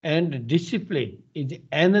 and discipline is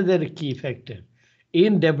another key factor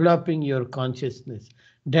in developing your consciousness,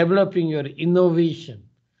 developing your innovation,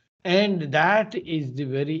 and that is the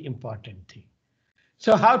very important thing.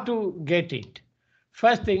 So, how to get it?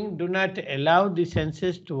 First thing, do not allow the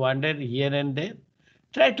senses to wander here and there.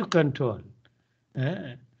 Try to control.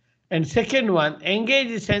 uh, and second one, engage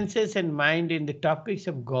the senses and mind in the topics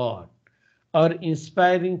of God or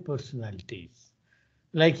inspiring personalities.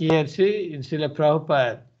 Like here, see, Srila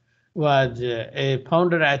Prabhupada was a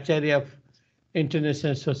founder Acharya of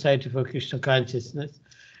International Society for Krishna Consciousness,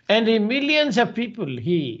 and in millions of people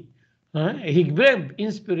he gave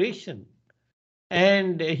inspiration,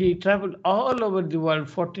 and he traveled all over the world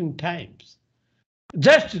 14 times,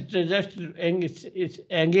 just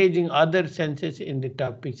engaging other senses in the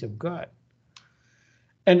topics of God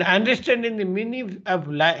and understanding the meaning of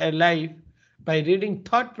life by reading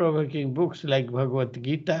thought-provoking books like Bhagavad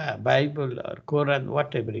Gita, Bible, or Quran,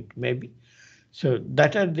 whatever it may be. So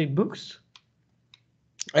that are the books.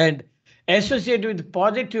 And associate with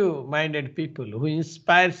positive-minded people who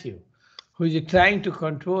inspires you, who is trying to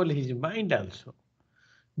control his mind also.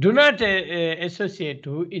 Do not associate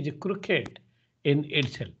who is crooked in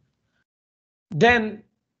itself. Then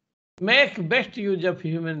make best use of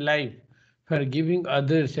human life for giving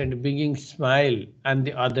others and bringing smile on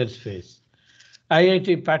the other's face.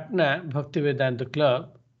 IIT Patna Bhaktivedanta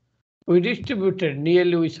Club, we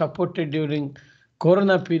supported during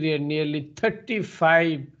Corona period nearly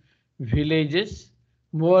 35 villages,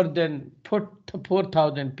 more than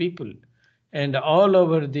 4,000 people, and all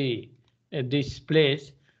over this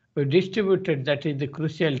place we distributed. That is the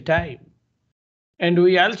crucial time. And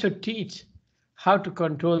we also teach how to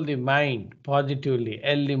control the mind positively.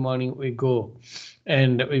 Early morning we go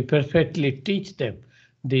and we perfectly teach them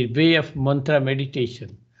the way of mantra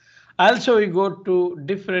meditation. Also, we go to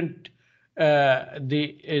different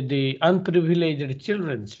the unprivileged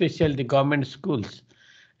children, especially the government schools,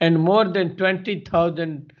 and more than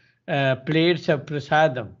 20,000 plates of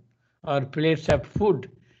prasadam or plates of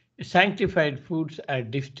food, sanctified foods are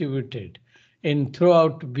distributed in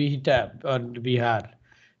throughout Bihta or Bihar.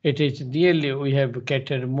 It is nearly, we have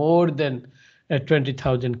catered more than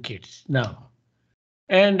 20,000 kids now.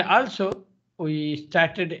 And also, we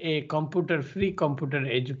started a free computer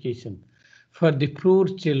education for the poor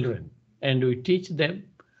children, and we teach them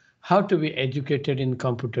how to be educated in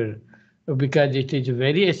computer because it is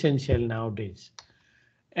very essential nowadays.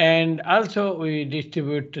 And also, we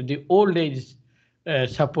distribute the old age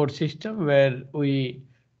support system where we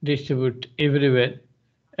distribute everywhere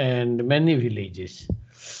and many villages.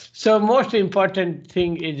 So most important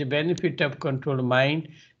thing is the benefit of controlled mind,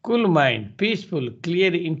 cool mind, peaceful,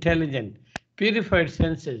 clear, intelligent, purified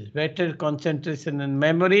senses, better concentration and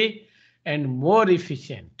memory, and more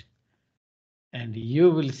efficient. And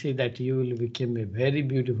you will see that you will become a very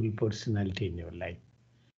beautiful personality in your life.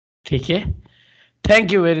 Okay?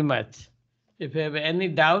 Thank you very much. If you have any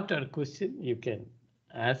doubt or question, you can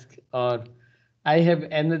ask. Or I have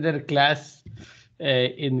another class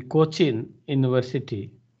in Cochin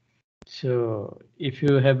University. So if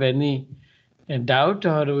you have any doubt,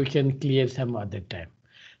 or we can clear some other time.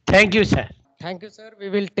 Thank you, sir. Thank you, sir. We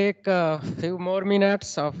will take a few more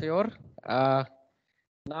minutes of your.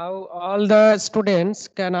 Now all the students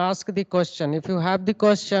can ask the question. If you have the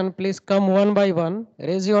question, please come one by one.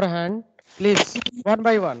 Raise your hand, please, one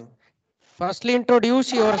by one. Firstly,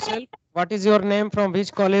 introduce yourself. What is your name? From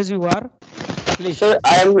which college you are? Please. Sir,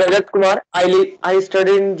 I am Rajat Kumar. I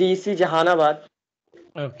study in GEC Jahanabad.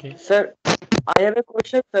 Okay. Sir, I have a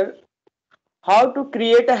question, sir. How to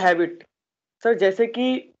create a habit? Sir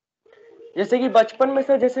जैसे कि बचपन में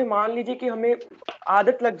sir जैसे मान लीजिए कि हमें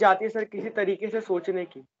आदत लग जाती है सर किसी तरीके से सोचने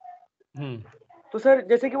की, तो सर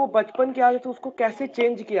जैसे कि वो बचपन की आदत है उसको कैसे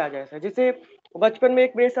चेंज किया जाए सर? जैसे बचपन में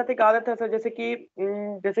मेरे साथ एक आदत है सर, जैसे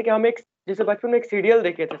कि हम जैसे बचपन में एक सीरियल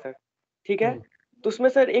देखे थे सर, ठीक है? तो उसमें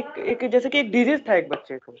सर एक जैसे कि एक डिजीज था एक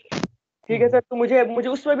बच्चे को, ठीक है सर? तो मुझे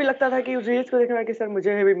उसमें भी लगता था कि उस डिजीज को देखना कि सर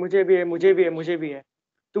मुझे भी है।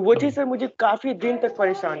 तो वो चीज सर मुझे काफी दिन तक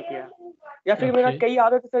परेशान किया। या फिर मेरा कई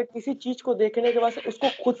आदत है सर किसी चीज को देखने के बाद उसको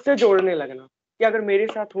खुद से जोड़ने लगना कि अगर मेरे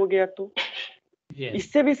साथ हो गया तो।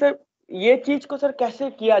 इससे भी सर ये चीज को सर कैसे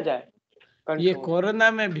किया जाए? ये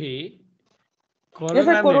कोरोना में भी, Yes,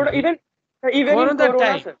 sir, corona, even in corona,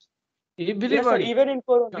 time, sir. everybody, Yes, sir, even in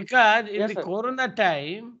corona. because in Yes, the sir. corona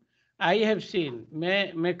time, I have seen,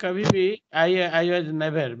 मैं कभी भी, I was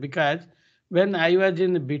never, because when I was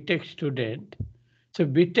in BTech student, so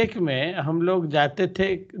BTech में हम लोग जाते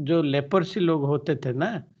थे, जो leprosy लोग होते थे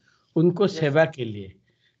ना, उनको सेवा के लिए,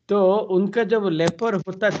 तो उनका जब लेपर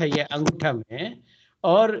होता था ये अंगूठा में,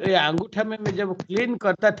 और ये अंगूठा में मैं जब क्लीन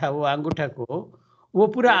करता था वो अंगूठा को, वो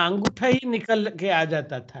पूरा अंगूठा ही निकल के आ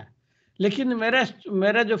जाता था। लेकिन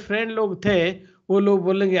मेरा जो फ्रेंड लोग थे, वो लोग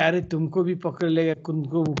बोलेंगे अरे तुमको भी पकड़ लेगा,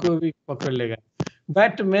 उनको भी पकड़ लेगा।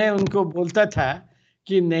 बट मैं उनको बोलता था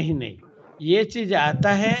कि नहीं नहीं, ये चीज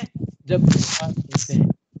आता है जब विश्वास होते हैं।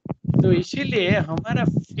 तो इसीलिए हमारा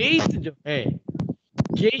फेथ जो है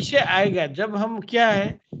कैसे आएगा, जब हम क्या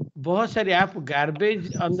है, बहुत सारे आप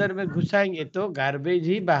गार्बेज अंदर में घुसाएंगे तो गार्बेज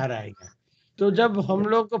ही बाहर आएगा। तो जब हम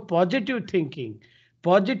लोग को positive thinking,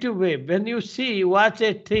 positive way, when you see watch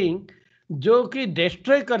a thing जो कि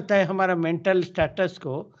डिस्ट्रॉय करता है हमारा मेंटल स्टेटस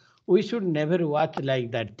को, we should never watch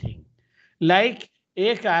like that thing. Like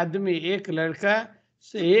एक आदमी, एक लड़का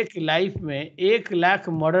से एक लाइफ में 1 लाख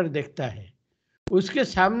मर्डर देखता है, उसके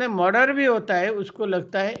सामने मर्डर भी होता है, उसको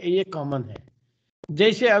लगता है ये कॉमन है।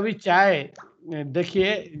 जैसे अभी चाय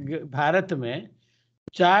देखिए, भारत में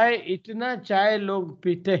चाय, इतना चाय लोग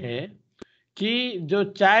पीते हैं कि जो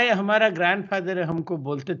चाय हमारा ग्रैंडफादर हमको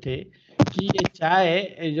बोलते थे कि ये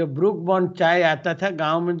चाय, जो ब्रुक बॉन्ड चाय आता था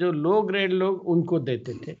गांव में, जो लो ग्रेड लोग उनको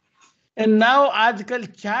देते थे। एंड नाउ आजकल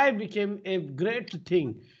चाय became a great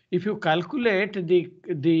thing. If you calculate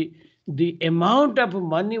the amount of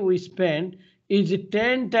money we spend is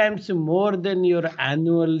 10 times more than your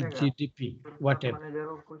annual GDP, whatever.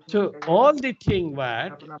 So all the thing,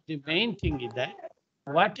 what the main thing is that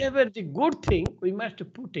whatever the good thing we must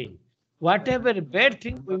put in, whatever bad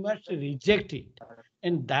thing we must reject it,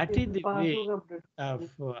 and that is the way of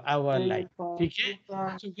our life. Okay?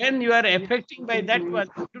 So when you are affecting by that one,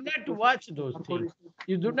 do not watch those things.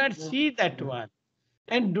 You do not see that one,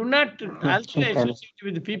 and do not also associate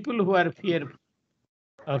with people who are fearful.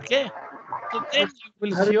 Okay? So then you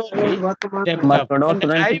will surely develop.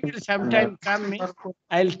 And I will sometime come in,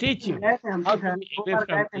 I'll teach you how to be away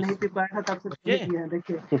from this. Okay?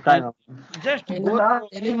 And just go through.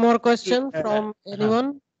 Any more question from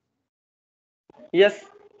anyone? Yes,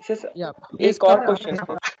 yes, Yeah, please एक और come. Question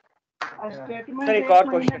sir, एक और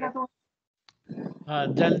question है। हाँ,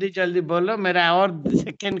 जल्दी जल्दी बोलो, मेरा और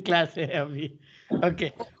सेकेंड क्लास है अभी।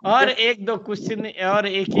 ओके, और एक दो क्वेश्चन, और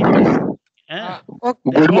एक ही question.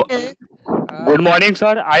 Good morning,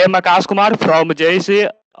 sir. I am Akash Kumar from GEC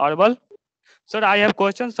Arwal. Sir, I have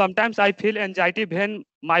questions. Sometimes I feel anxiety when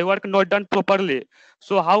my work not done properly.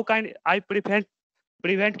 So how can I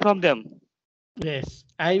prevent from them? Yes,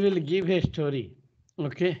 I will give a story.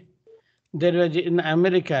 Okay, there was in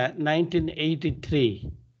America,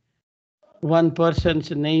 1983. One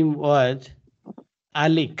person's name was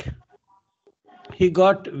Alik. He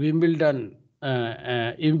got Wimbledon.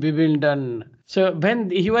 In Wimbledon. So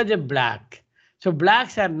when he was a black, so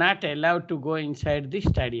blacks are not allowed to go inside the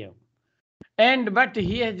stadium. But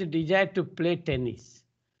he has a desire to play tennis,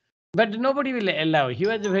 but nobody will allow. He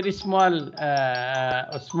was a very small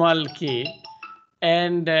kid,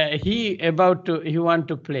 and he want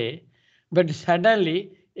to play, but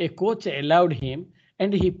suddenly a coach allowed him,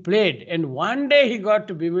 and he played. And one day he got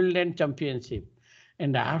to Wimbledon championship,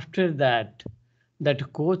 and after that,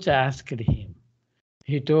 that coach asked him.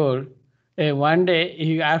 He told one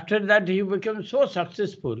day after that he became so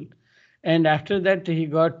successful, and after that he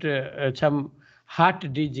got some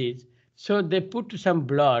heart disease. So they put some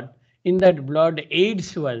blood. In that blood,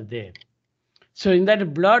 AIDS was there. So in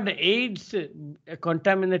that blood, AIDS,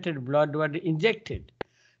 contaminated blood was injected.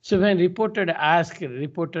 So when reporter asked,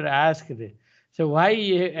 so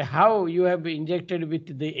why, how you have injected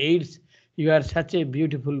with the AIDS? You are such a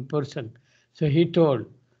beautiful person. So he told,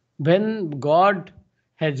 when God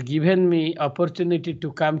has given me opportunity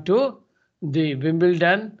to come to the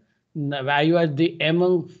Wimbledon, I was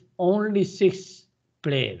among only 6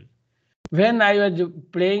 players. When I was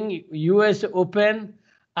playing US Open,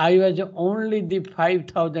 I was only the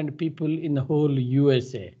 5,000 people in the whole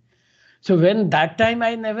USA. So when that time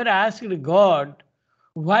I never asked God,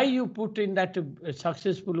 why you put in that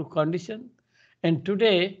successful condition? And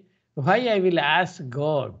today, why I will ask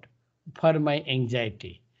God for my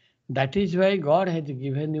anxiety? That is why God has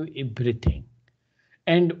given you everything.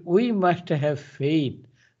 And we must have faith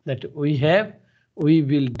that we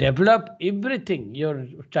will develop everything. You're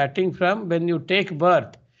starting from when you take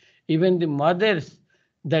birth, even the mothers,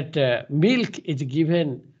 that milk is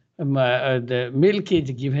given the milk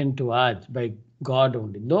is given to us by God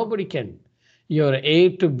only. Nobody can. Your air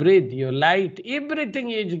to breathe, your light, everything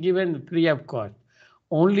is given free of cost.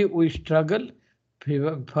 Only we struggle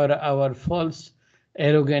for our false,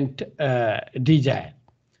 arrogant desire.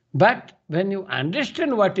 But when you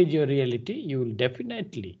understand what is your reality, you will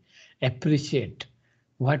definitely appreciate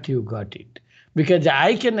what you got it. Because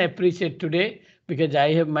I can appreciate today because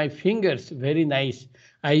I have my fingers very nice.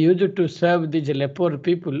 I used to serve these leper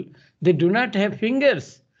people. They do not have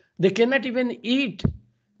fingers. They cannot even eat.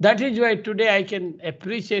 That is why today I can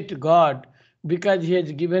appreciate God because He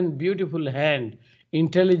has given beautiful hand,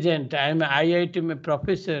 intelligent. I am an IIT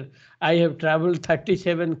professor. I have traveled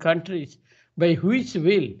 37 countries. By which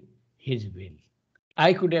will? His will.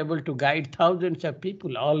 I could able to guide thousands of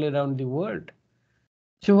people all around the world.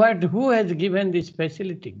 So what? Who has given this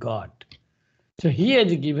facility? God. So He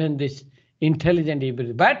has given this intelligent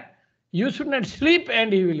ability. But you should not sleep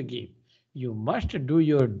and He will give. You must do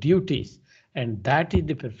your duties, and that is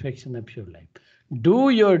the perfection of your life. Do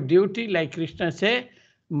your duty, like Krishna say,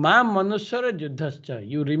 Ma Manusara Juddhascha.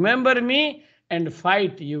 You remember me and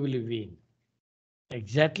fight, you will win.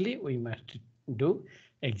 Exactly, we must do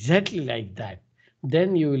exactly like that.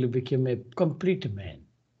 Then you will become a complete man.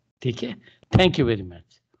 Okay? Thank you very much.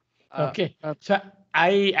 Uh, Okay, uh, so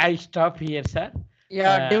I stop here, sir.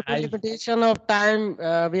 yeah, due to I limitation of time,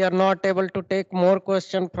 we are not able to take more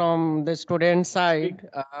question from the student side.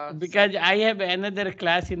 because I have another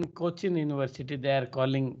class in Cochin University. They are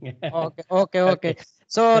calling. Okay, okay, okay. Okay.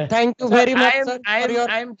 So thank you So very much, sir, for your.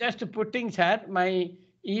 I am just putting, sir, my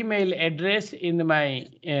email address in my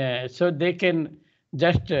so they can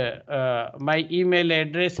just my email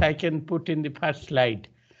address I can put in the first slide.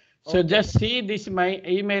 So Okay, just see this. My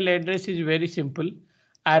email address is very simple: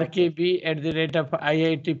 okay.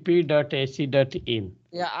 rkb@iitp.ac.in.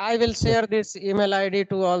 Yeah, I will So, share this email ID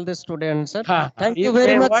to all the students, sir. Thank you if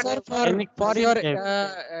very they much, want sir, any for query, your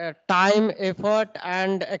time, effort,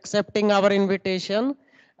 and accepting our invitation.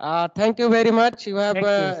 Thank you very much. You have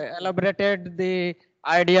thank you. elaborated the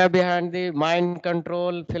idea behind the mind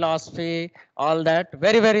control philosophy, all that.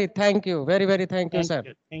 Very, very thank you. Very, very thank you, sir.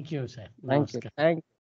 Thank you, sir. Thank you. Namaskar. Thank